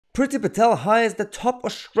Priti Patel hires the top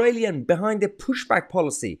Australian behind the pushback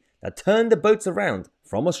policy that turned the boats around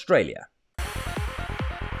from Australia.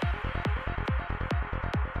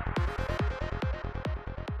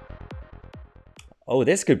 Oh,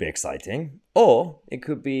 this could be exciting. Or it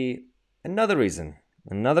could be another reason,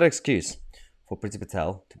 another excuse for Priti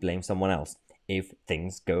Patel to blame someone else if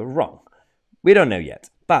things go wrong. We don't know yet.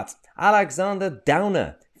 But Alexander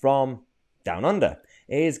Downer from Down Under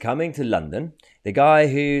is coming to London. The guy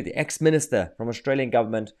the ex-minister from Australian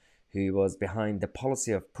government who was behind the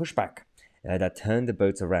policy of pushback that turned the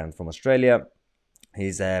boats around from Australia.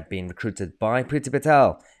 He's been recruited by Priti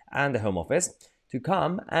Patel and the Home Office to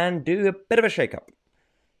come and do a bit of a shake-up.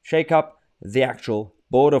 Shake up the actual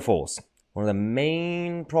border force. One of the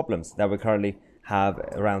main problems that we currently have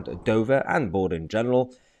around Dover and border in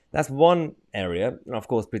general. That's one area. And of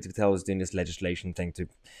course, Priti Patel is doing this legislation thing to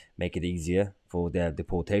make it easier for their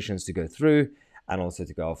deportations to go through and also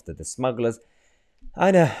to go after the smugglers.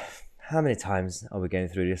 I know, how many times are we going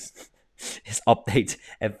through this update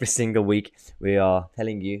every single week? We are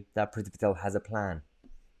telling you that Priti Patel has a plan.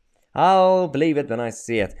 I'll believe it when I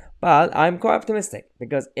see it. But I'm quite optimistic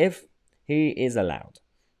because if he is allowed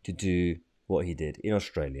to do what he did in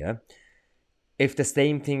Australia, if the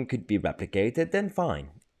same thing could be replicated, then fine.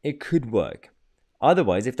 It could work.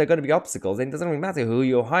 Otherwise, if there are going to be obstacles, then it doesn't really matter who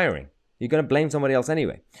you're hiring. You're going to blame somebody else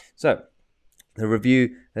anyway. So, the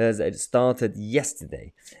review has started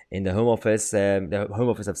yesterday in the Home Office. The Home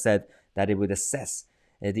Office have said that it would assess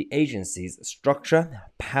the agency's structure,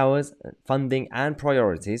 powers, funding, and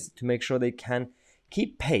priorities to make sure they can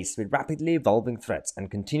keep pace with rapidly evolving threats and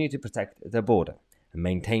continue to protect the border, and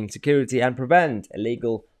maintain security and prevent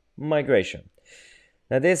illegal migration.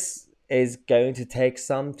 Now, this is going to take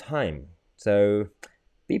some time, so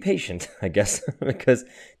be patient, I guess, because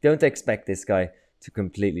don't expect this guy to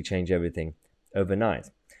completely change everything overnight.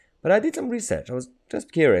 But I did some research. I was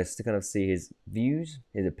just curious to kind of see his views,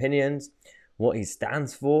 his opinions, what he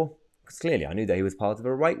stands for. Because clearly I knew that he was part of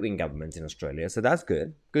a right-wing government in Australia, so that's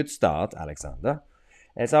good. Good start, Alexander.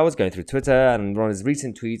 And so I was going through Twitter, and one of his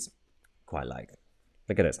recent tweets, quite liked.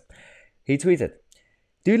 Look at this. He tweeted,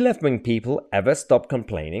 "Do left-wing people ever stop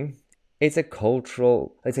complaining? It's a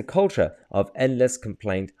culture of endless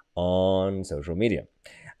complaint on social media,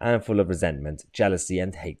 and full of resentment, jealousy,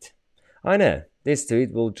 and hate. I know, this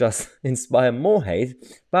tweet will just inspire more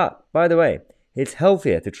hate, but by the way, it's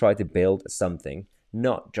healthier to try to build something,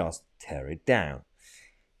 not just tear it down."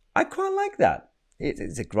 I quite like that.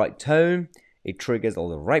 It's a great tone, it triggers all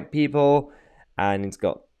the right people, and it's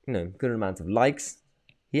got, good amount of likes.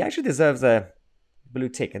 He actually deserves a blue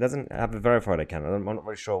tick. It doesn't have a verified account. I'm not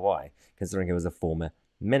really sure why, considering he was a former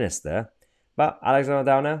minister. But Alexander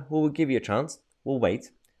Downer, we'll give you a chance. We'll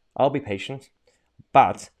wait. I'll be patient.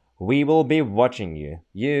 But we will be watching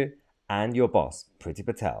you and your boss, Priti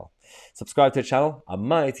Patel. Subscribe to the channel. I'm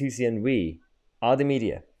Tousi and we are the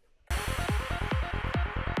media.